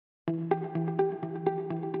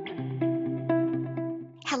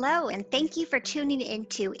Hello, and thank you for tuning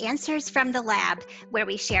into Answers from the Lab, where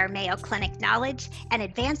we share Mayo Clinic knowledge and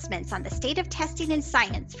advancements on the state of testing and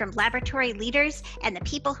science from laboratory leaders and the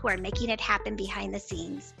people who are making it happen behind the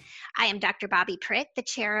scenes. I am Dr. Bobby Pritt, the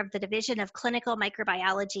chair of the Division of Clinical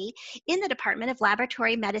Microbiology in the Department of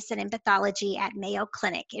Laboratory Medicine and Pathology at Mayo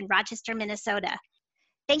Clinic in Rochester, Minnesota.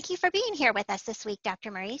 Thank you for being here with us this week,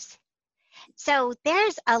 Dr. Maurice. So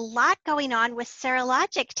there's a lot going on with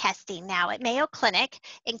serologic testing now at Mayo Clinic,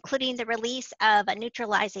 including the release of a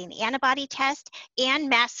neutralizing antibody test and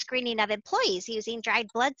mass screening of employees using dried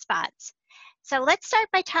blood spots. So let's start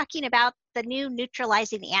by talking about the new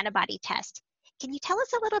neutralizing antibody test. Can you tell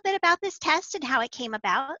us a little bit about this test and how it came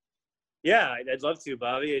about? Yeah, I'd love to,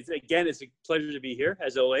 Bobby. It's a pleasure to be here,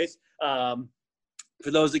 as always. For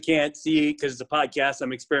those that can't see, because it's a podcast,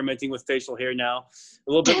 I'm experimenting with facial hair now.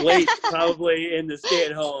 A little bit late, probably in the stay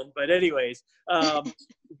at home. But anyways,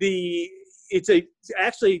 it's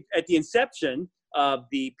actually at the inception of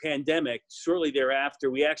the pandemic, shortly thereafter,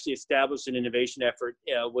 we actually established an innovation effort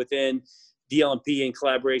within DLMP in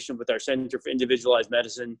collaboration with our Center for Individualized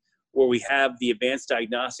Medicine, where we have the Advanced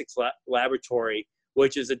Diagnostics Laboratory,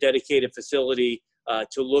 which is a dedicated facility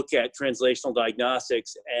to look at translational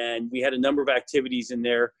diagnostics. And we had a number of activities in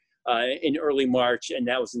there in early March, and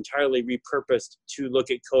that was entirely repurposed to look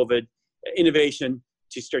at COVID innovation,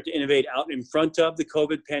 to start to innovate out in front of the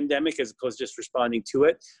COVID pandemic as opposed to just responding to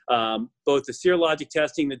it. Both the serologic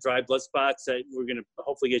testing, the dry blood spots that we're going to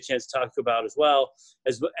hopefully get a chance to talk about as well,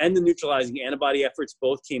 and the neutralizing antibody efforts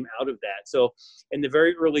both came out of that. So in the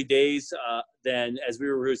very early days, then as we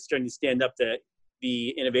were starting to stand up the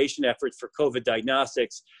innovation efforts for COVID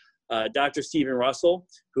diagnostics, Dr. Stephen Russell,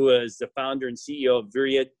 who is the founder and CEO of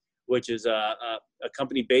Vyriad, which is a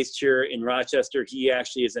company based here in Rochester. He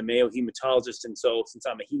actually is a Mayo hematologist, and so since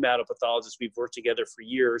I'm a hematopathologist, we've worked together for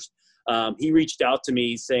years. He reached out to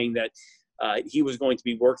me saying that he was going to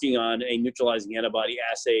be working on a neutralizing antibody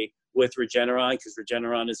assay with Regeneron, because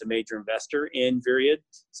Regeneron is a major investor in Vyriad.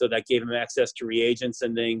 So that gave him access to reagents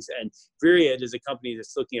and things. And Vyriad is a company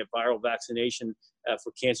that's looking at viral vaccination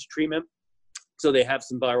for cancer treatment. So they have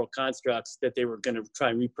some viral constructs that they were going to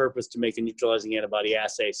try and repurpose to make a neutralizing antibody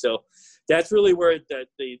assay. So that's really where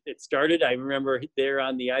it started. I remember there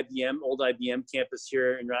on the old IBM campus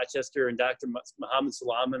here in Rochester, and Dr. Mohammed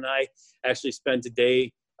Salam and I actually spent a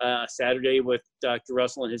day Saturday with Dr.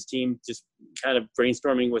 Russell and his team, just kind of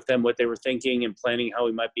brainstorming with them what they were thinking and planning how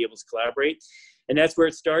we might be able to collaborate. And that's where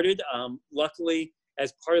it started. Luckily,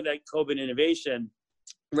 as part of that COVID innovation,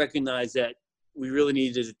 recognized that we really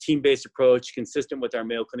needed a team-based approach consistent with our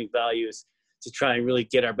Mayo Clinic values to try and really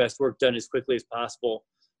get our best work done as quickly as possible.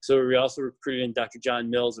 So we also recruited in Dr. John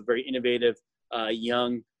Mills, a very innovative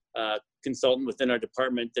young consultant within our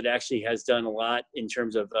department that actually has done a lot in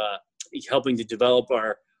terms of helping to develop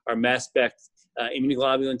our mass spec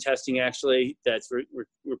immunoglobulin testing, actually, that's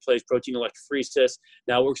replaced protein electrophoresis,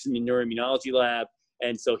 now works in the neuroimmunology lab.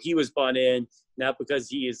 And so he was brought in, not because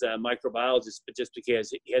he is a microbiologist, but just because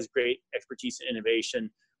he has great expertise in innovation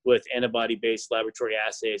with antibody-based laboratory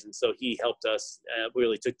assays. And so he helped us,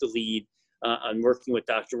 really took the lead on working with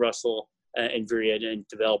Dr. Russell and Vyriad and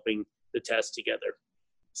developing the test together.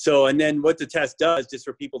 So, and then what the test does, just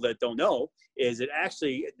for people that don't know, is it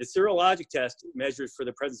actually, the serologic test measures for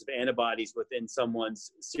the presence of antibodies within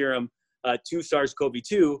someone's serum to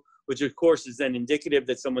SARS-CoV-2, which of course is then indicative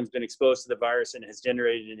that someone's been exposed to the virus and has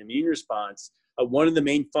generated an immune response. One of the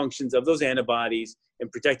main functions of those antibodies in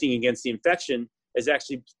protecting against the infection is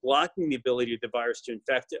actually blocking the ability of the virus to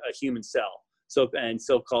infect a human cell.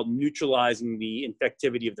 So-called neutralizing the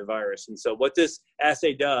infectivity of the virus. And so what this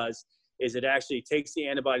assay does is it actually takes the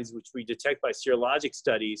antibodies which we detect by serologic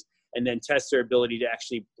studies and then tests their ability to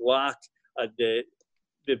actually block the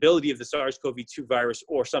ability of the SARS-CoV-2 virus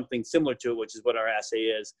or something similar to it, which is what our assay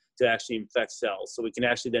is, to actually infect cells. So we can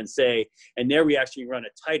actually then say, and there we actually run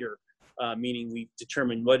a titer, meaning we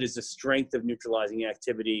determine what is the strength of neutralizing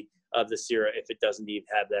activity of the sera if it does indeed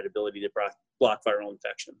have that ability to block viral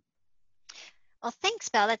infection. Well, thanks,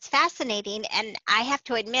 Bill. That's fascinating. And I have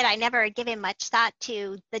to admit, I never given much thought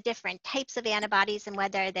to the different types of antibodies and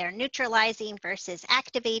whether they're neutralizing versus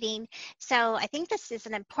activating. So I think this is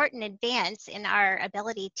an important advance in our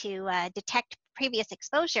ability to detect previous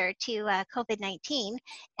exposure to COVID-19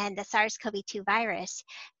 and the SARS-CoV-2 virus.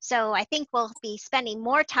 So I think we'll be spending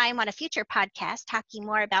more time on a future podcast talking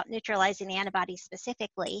more about neutralizing antibodies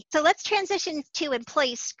specifically. So let's transition to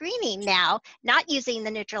employee screening now, not using the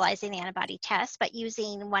neutralizing antibody test, but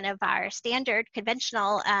using one of our standard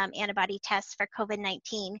conventional antibody tests for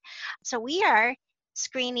COVID-19. So we are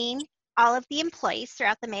screening all of the employees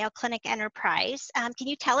throughout the Mayo Clinic enterprise. Can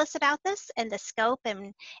you tell us about this and the scope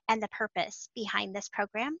and the purpose behind this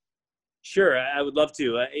program? Sure, I would love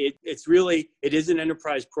to. It is an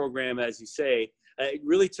enterprise program, as you say. It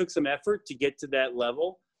really took some effort to get to that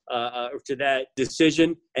level, or to that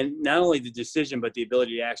decision, and not only the decision, but the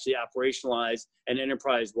ability to actually operationalize an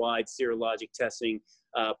enterprise-wide serologic testing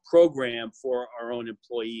program for our own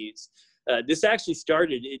employees. This actually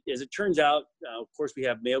started, as it turns out, of course, we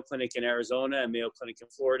have Mayo Clinic in Arizona and Mayo Clinic in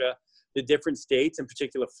Florida. The different states, in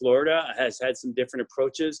particular Florida, has had some different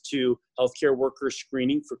approaches to healthcare worker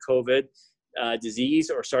screening for COVID disease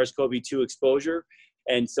or SARS-CoV-2 exposure.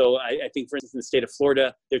 And so I think, for instance, in the state of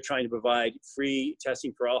Florida, they're trying to provide free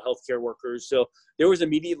testing for all healthcare workers. So there was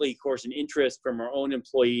immediately, of course, an interest from our own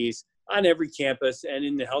employees on every campus and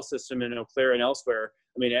in the health system in Eau Claire and elsewhere.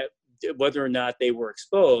 I mean, whether or not they were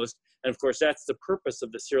exposed. And of course, that's the purpose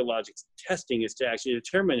of the serologic testing, is to actually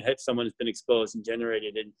determine if someone has been exposed and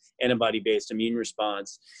generated an antibody-based immune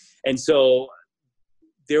response. And so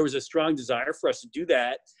there was a strong desire for us to do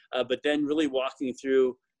that, but then really walking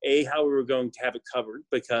through how we were going to have it covered,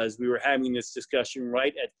 because we were having this discussion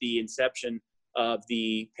right at the inception of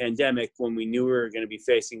the pandemic, when we knew we were going to be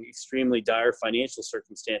facing extremely dire financial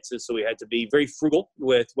circumstances. So we had to be very frugal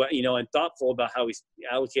with what, and thoughtful about how we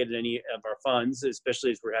allocated any of our funds,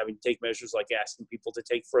 especially as we're having to take measures like asking people to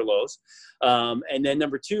take furloughs. And then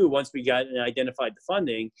number two, once we got and identified the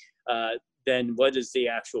funding, then what is the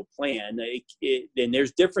actual plan? And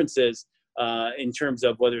there's differences in terms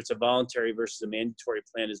of whether it's a voluntary versus a mandatory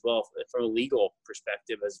plan as well. From a legal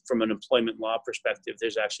perspective, as from an employment law perspective,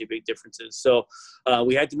 there's actually big differences. So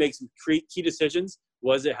we had to make some key decisions.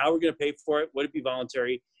 Was it how we're going to pay for it? Would it be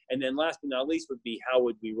voluntary? And then last but not least would be how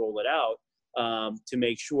would we roll it out to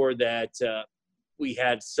make sure that we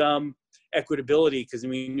had some equitability, because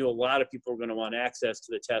we knew a lot of people were going to want access to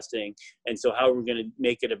the testing. And so how we're going to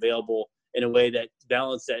make it available in a way that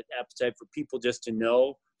balanced that appetite for people just to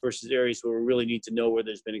know versus areas where we really need to know where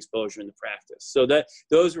there's been exposure in the practice. So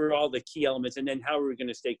those were all the key elements. And then how are we going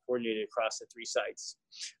to stay coordinated across the 3 sites,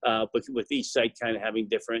 but with each site kind of having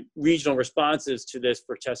different regional responses to this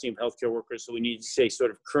for testing of healthcare workers. So we need to stay sort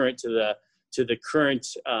of current to the current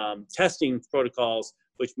testing protocols,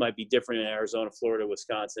 which might be different in Arizona, Florida,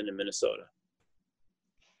 Wisconsin, and Minnesota.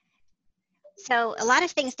 So a lot of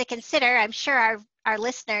things to consider. I'm sure our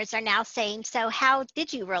listeners are now saying, so how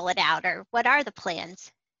did you roll it out, or what are the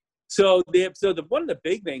plans? So one of the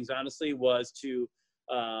big things, honestly, was to,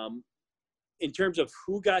 in terms of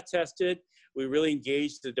who got tested, we really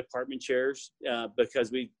engaged the department chairs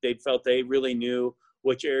because they felt they really knew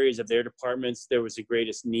which areas of their departments there was the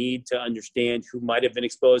greatest need to understand who might have been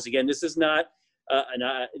exposed. Again, this is not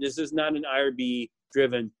an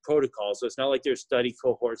IRB-driven protocol, so it's not like there's study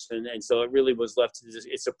cohorts, and so it really was left to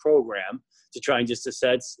it's a program to try and just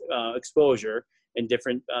assess exposure in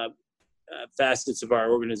different facets of our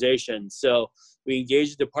organization. So we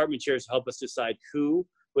engaged the department chairs to help us decide who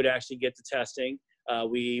would actually get the testing.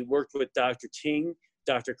 We worked with Dr. Ting,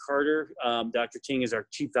 Dr. Carter. Dr. Ting is our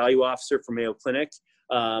Chief Value Officer for Mayo Clinic,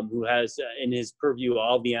 who has in his purview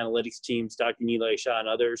all the analytics teams, Dr. Nilay Shah and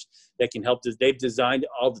others that can help us. They've designed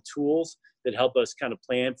all the tools that help us kind of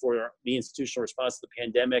plan for the institutional response to the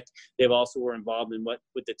pandemic. They've also were involved in what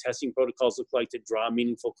the testing protocols look like to draw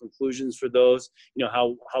meaningful conclusions for those.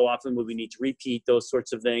 How often would we need to repeat those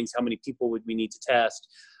sorts of things? How many people would we need to test?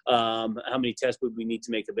 How many tests would we need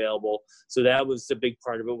to make available? So that was a big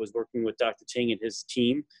part of it, was working with Dr. Ting and his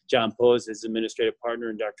team, John Poes, his administrative partner,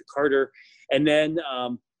 and Dr. Carter. And then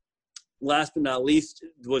last but not least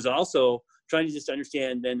was also trying to just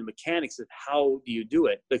understand then the mechanics of how do you do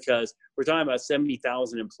it, because we're talking about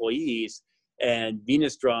 70,000 employees and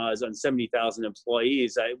venous draws on 70,000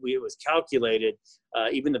 employees. It was calculated,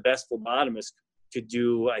 even the best phlebotomist could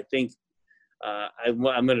do, I think, I'm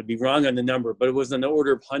going to be wrong on the number, but it was in the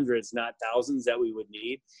order of hundreds, not thousands, that we would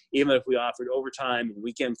need. Even if we offered overtime and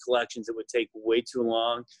weekend collections, it would take way too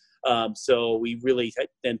long. So we really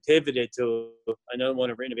then pivoted to another one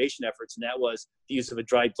of our innovation efforts, and that was the use of a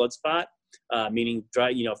dried blood spot, meaning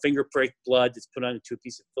dry, finger prick blood that's put onto a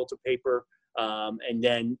piece of filter paper, and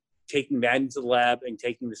then taking that into the lab and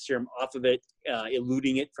taking the serum off of it,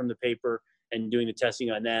 eluting it from the paper, and doing the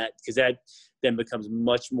testing on that, because that then becomes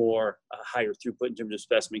much more higher throughput in terms of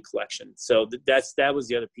specimen collection. So that was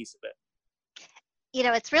the other piece of it.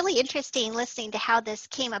 It's really interesting listening to how this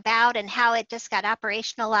came about and how it just got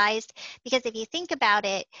operationalized, because if you think about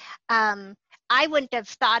it, I wouldn't have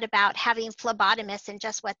thought about having phlebotomists and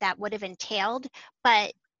just what that would have entailed,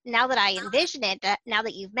 but now that I envision it, now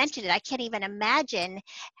that you've mentioned it, I can't even imagine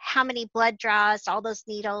how many blood draws, all those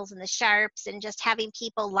needles and the sharps, and just having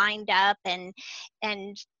people lined up, and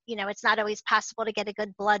it's not always possible to get a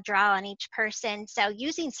good blood draw on each person. So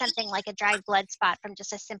using something like a dried blood spot from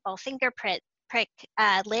just a simple fingerprint prick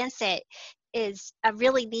lancet is a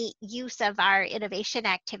really neat use of our innovation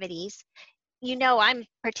activities. I'm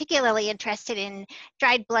particularly interested in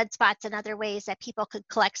dried blood spots and other ways that people could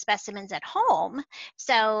collect specimens at home.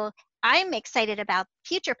 So I'm excited about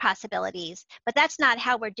future possibilities, but that's not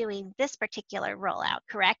how we're doing this particular rollout,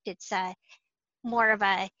 correct? It's more of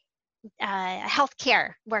a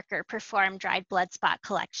healthcare worker perform dried blood spot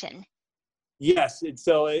collection. Yes, and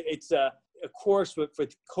so it's of course for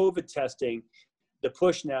COVID testing. The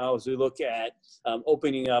push now, as we look at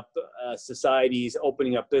opening up societies,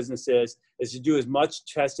 opening up businesses, is to do as much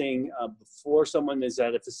testing before someone is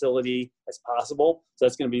at a facility as possible. So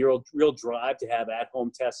that's going to be a real drive to have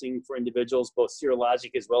at-home testing for individuals, both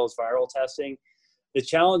serologic as well as viral testing. The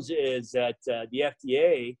challenge is that the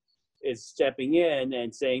FDA is stepping in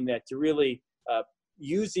and saying that to really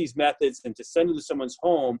use these methods and to send them to someone's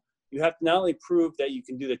home, you have to not only prove that you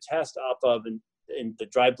can do the test off of in the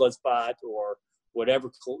dry blood spot or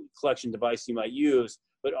whatever collection device you might use,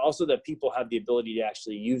 but also that people have the ability to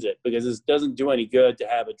actually use it, because it doesn't do any good to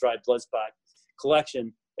have a dried blood spot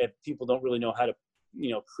collection if people don't really know how to,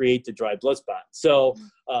 create the dried blood spot. So,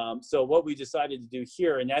 so what we decided to do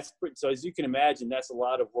here, and so as you can imagine, that's a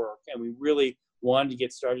lot of work, and we really wanted to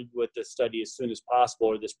get started with this study as soon as possible,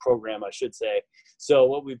 or this program, I should say. So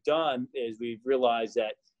what we've done is we've realized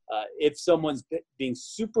that if someone's being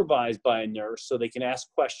supervised by a nurse, so they can ask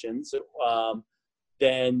questions,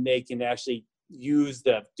 then they can actually do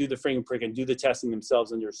the finger prick and do the testing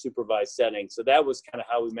themselves under a supervised setting. So that was kind of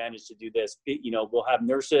how we managed to do this. We'll have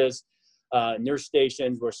nurse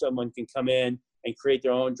stations where someone can come in and create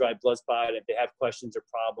their own dried blood spot. If they have questions or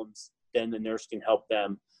problems, then the nurse can help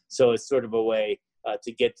them. So it's sort of a way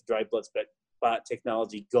to get the dried blood spot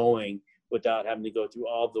technology going without having to go through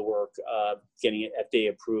all of the work getting it FDA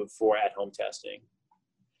approved for at-home testing.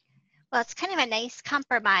 Well, it's kind of a nice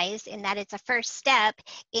compromise in that it's a first step,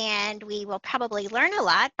 and we will probably learn a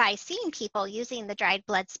lot by seeing people using the dried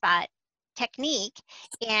blood spot technique,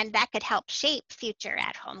 and that could help shape future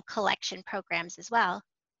at-home collection programs as well.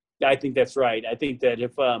 I think that's right. I think that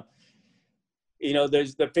if,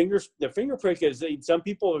 there's the finger prick is, some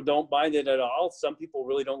people don't mind it at all. Some people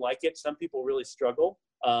really don't like it. Some people really struggle.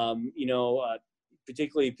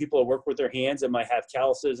 Particularly people who work with their hands that might have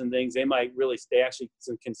calluses and things, they actually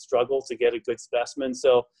can struggle to get a good specimen.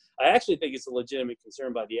 So I actually think it's a legitimate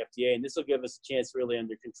concern by the FDA, and this will give us a chance really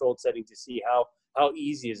under controlled setting to see how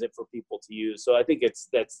easy is it for people to use. So I think it's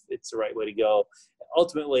the right way to go.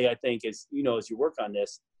 Ultimately, I think as you work on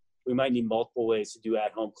this, we might need multiple ways to do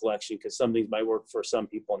at-home collection, because some things might work for some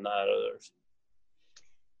people and not others.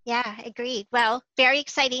 Yeah, agreed. Well, very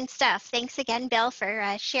exciting stuff. Thanks again, Bill, for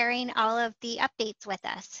sharing all of the updates with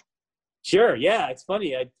us. Sure. Yeah, it's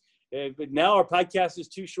funny. But now our podcast is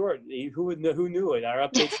too short. Who knew it? Our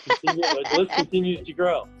updates continue. The list continues to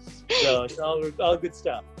grow. So it's all good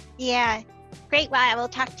stuff. Yeah. Great. Well, I will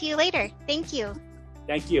talk to you later. Thank you.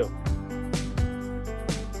 Thank you.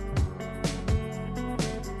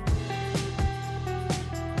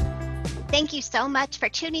 Thank you so much for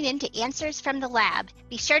tuning in to Answers from the Lab.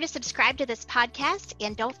 Be sure to subscribe to this podcast,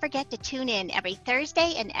 and don't forget to tune in every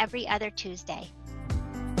Thursday and every other Tuesday.